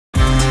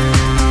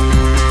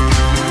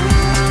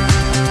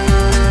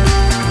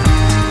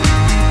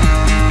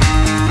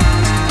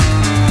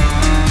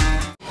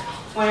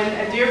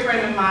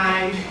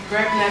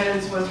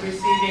Evans was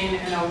receiving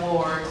an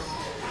award.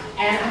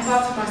 And I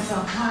thought to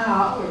myself,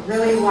 wow, I would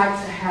really like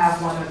to have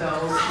one of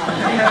those.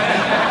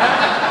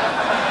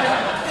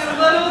 And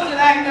little did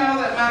I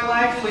know that my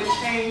life would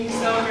change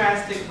so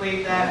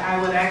drastically that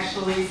I would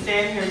actually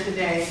stand here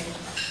today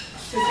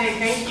to say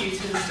thank you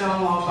to the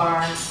Stonewall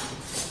Bar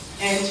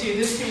and to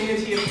this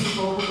community of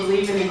people who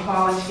believe in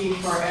equality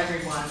for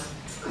everyone.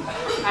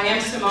 I am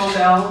Simone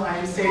Bell. I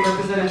am State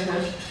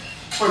Representative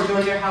for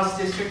Georgia House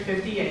District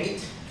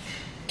 58.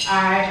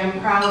 I am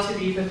proud to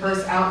be the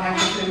first out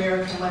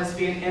African-American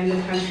lesbian in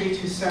the country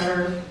to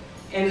serve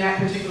in that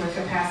particular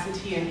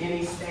capacity in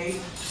any state.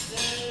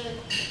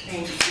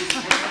 Thank you.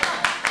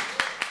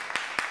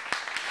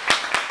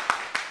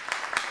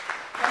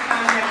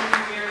 Sometimes that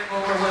can be very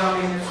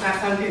overwhelming. It's not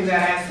something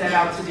that I set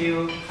out to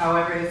do.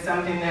 However, it's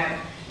something that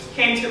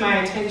came to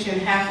my attention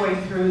halfway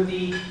through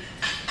the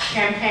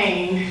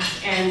campaign.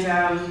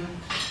 And,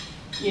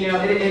 you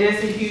know, it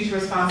is a huge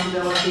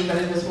responsibility, but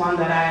it is one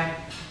that I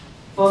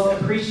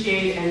both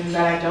appreciate and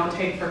that I don't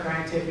take for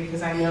granted,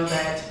 because I know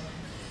that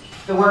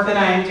the work that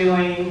I am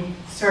doing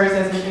serves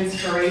as an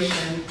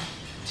inspiration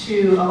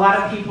to a lot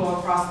of people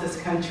across this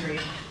country.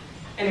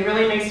 And it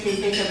really makes me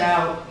think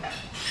about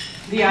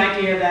the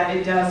idea that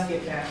it does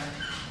get better.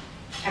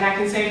 And I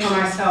can say for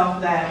myself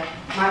that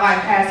my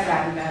life has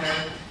gotten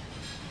better.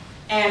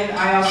 And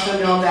I also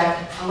know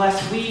that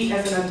unless we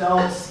as an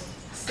adults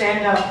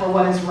stand up for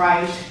what is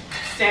right,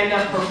 stand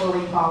up for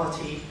full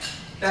equality,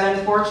 that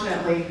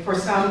unfortunately, for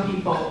some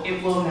people,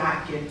 it will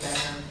not get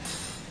better.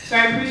 So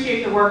I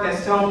appreciate the work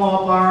that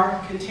Stonewall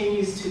Bar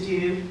continues to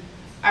do.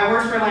 I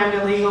worked for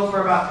Lambda Legal for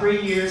about 3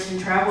 years and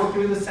traveled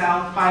through the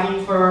South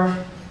fighting for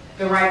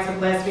the rights of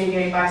lesbian,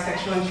 gay,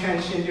 bisexual, and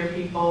transgender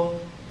people.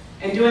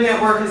 And doing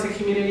that work as a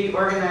community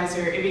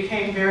organizer, it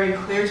became very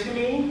clear to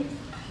me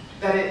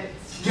that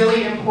it's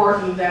really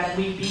important that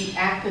we be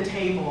at the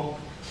table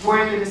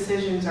where the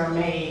decisions are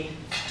made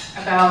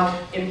about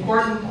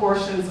important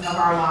portions of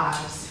our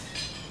lives.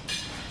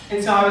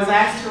 And so I was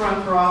asked to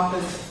run for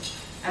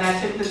office, and I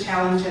took the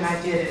challenge and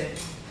I did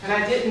it. And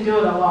I didn't do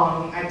it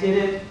alone. I did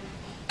it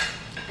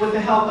with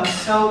the help of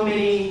so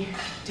many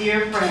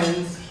dear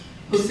friends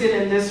who sit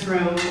in this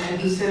room and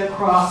who sit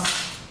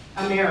across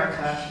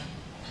America.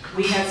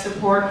 We had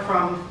support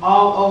from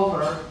all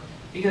over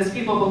because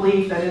people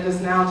believe that it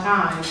is now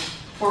time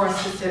for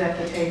us to sit at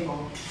the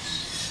table.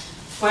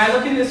 When I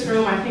look in this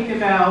room, I think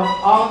about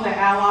all of the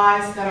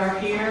allies that are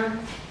here.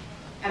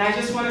 And I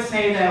just want to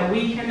say that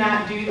we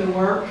cannot do the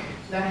work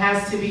that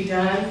has to be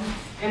done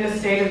in the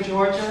state of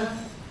Georgia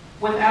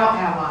without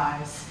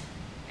allies.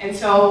 And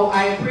so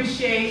I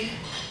appreciate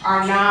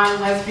our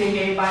non-lesbian,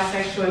 gay,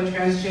 bisexual, and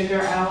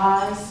transgender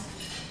allies.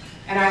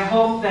 And I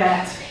hope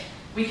that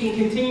we can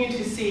continue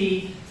to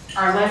see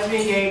our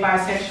lesbian, gay,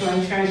 bisexual,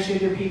 and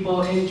transgender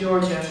people in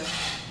Georgia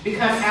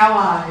become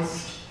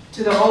allies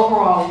to the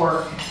overall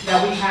work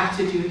that we have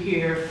to do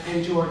here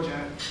in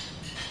Georgia.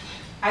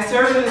 I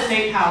serve in the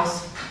State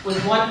House with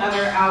one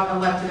other out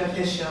elected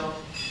official,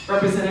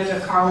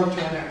 Representative Carla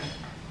Drenner.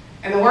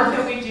 And the work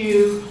that we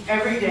do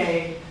every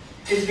day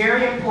is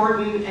very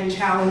important and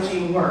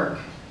challenging work.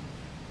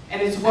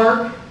 And it's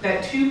work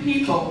that two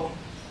people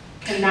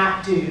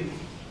cannot do.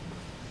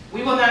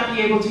 We will not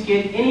be able to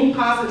get any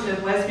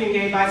positive lesbian,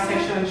 gay,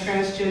 bisexual, and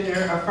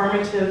transgender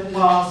affirmative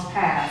laws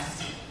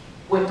passed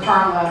with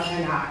Carla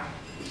and I.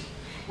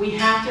 We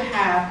have to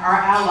have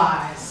our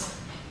allies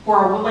who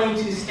are willing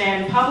to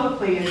stand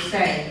publicly and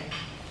say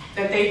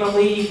that they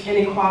believe in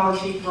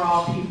equality for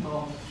all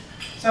people.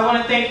 So I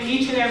want to thank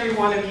each and every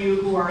one of you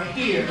who are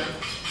here,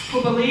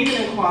 who believe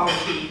in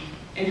equality,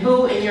 and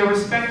who in your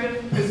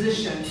respective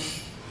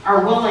positions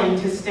are willing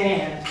to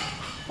stand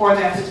for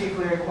that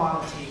particular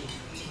equality.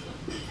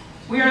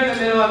 We are in the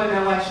middle of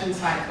an election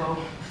cycle,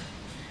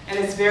 and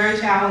it's very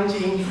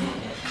challenging,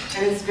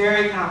 and it's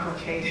very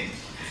complicated,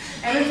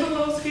 and it's a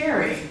little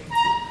scary.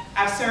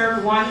 I've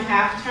served one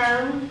half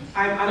term.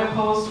 I'm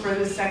unopposed for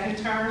the second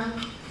term,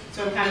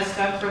 so I'm kind of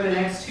stuck for the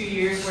next 2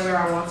 years whether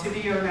I want to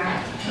be or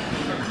not.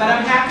 But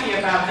I'm happy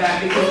about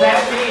that because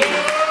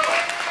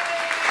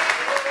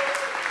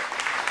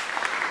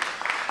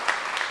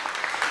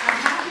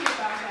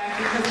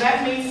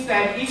that means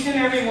that each and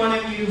every one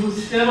of you who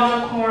stood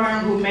on a corner,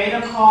 who made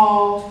a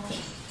call,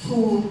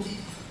 who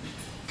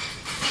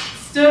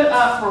stood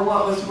up for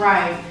what was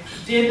right,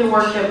 did the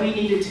work that we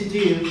needed to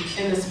do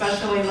in the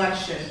special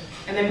election.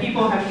 And the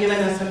people have given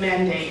us a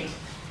mandate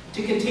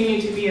to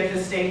continue to be at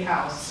the State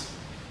House.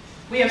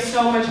 We have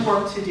so much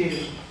work to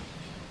do.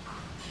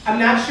 I'm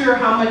not sure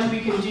how much we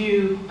can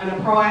do on a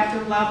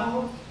proactive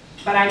level,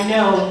 but I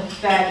know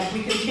that if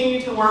we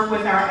continue to work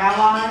with our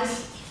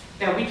allies,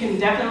 that we can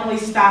definitely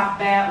stop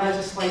bad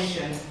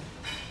legislation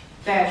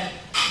that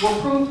will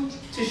prove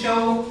to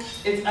show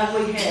its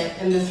ugly head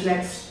in this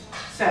next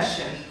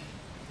session.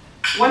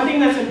 One thing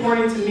that's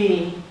important to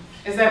me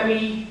is that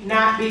we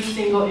not be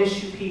single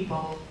issue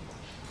people.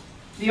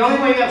 The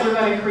only way that we're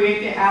going to create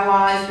the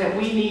allies that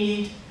we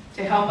need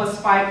to help us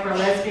fight for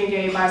lesbian,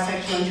 gay,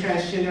 bisexual, and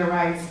transgender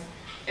rights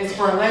is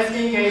for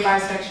lesbian, gay,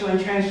 bisexual, and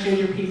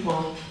transgender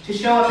people to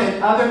show up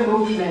in other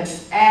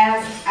movements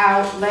as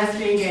out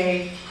lesbian,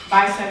 gay,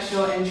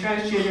 bisexual, and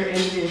transgender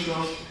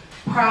individuals,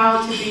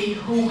 proud to be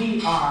who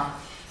we are.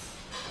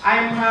 I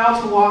am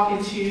proud to walk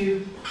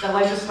into the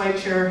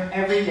legislature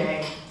every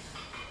day.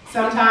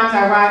 Sometimes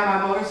I ride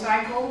my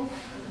motorcycle.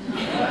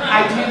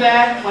 I do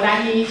that when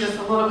I need just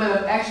a little bit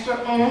of extra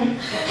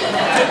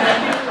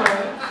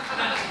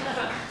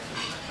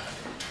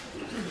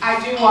I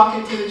do walk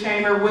into the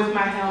chamber with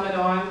my helmet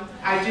on.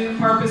 I do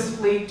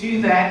purposefully do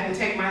that and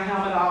take my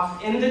helmet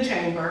off in the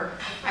chamber.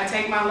 I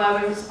take my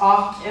leathers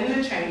off in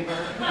the chamber.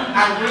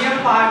 I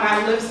reapply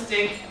my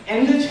lipstick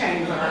in the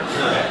chamber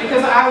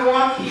because I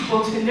want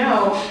people to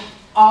know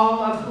all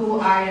of who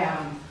I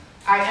am.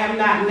 I am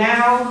not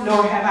now,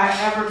 nor have I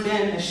ever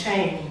been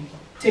ashamed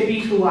to be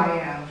who I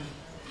am.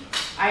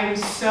 I am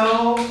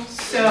so,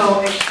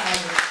 so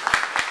excited.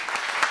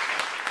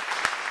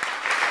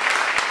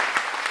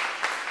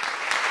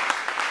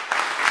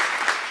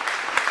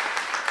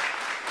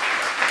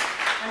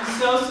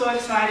 So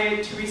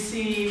excited to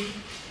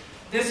receive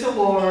this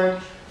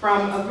award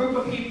from a group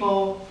of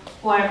people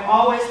who I've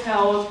always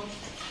held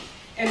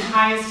in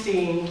high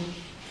esteem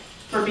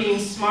for being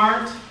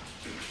smart,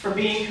 for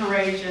being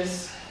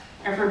courageous,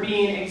 and for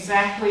being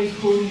exactly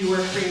who you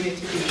were created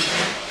to be.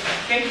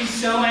 Thank you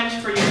so much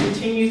for your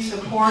continued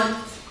support,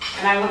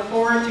 and I look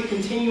forward to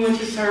continuing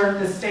to serve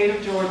the state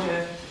of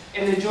Georgia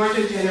in the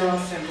Georgia General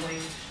Assembly.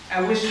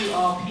 I wish you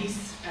all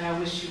peace, and I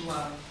wish you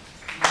love.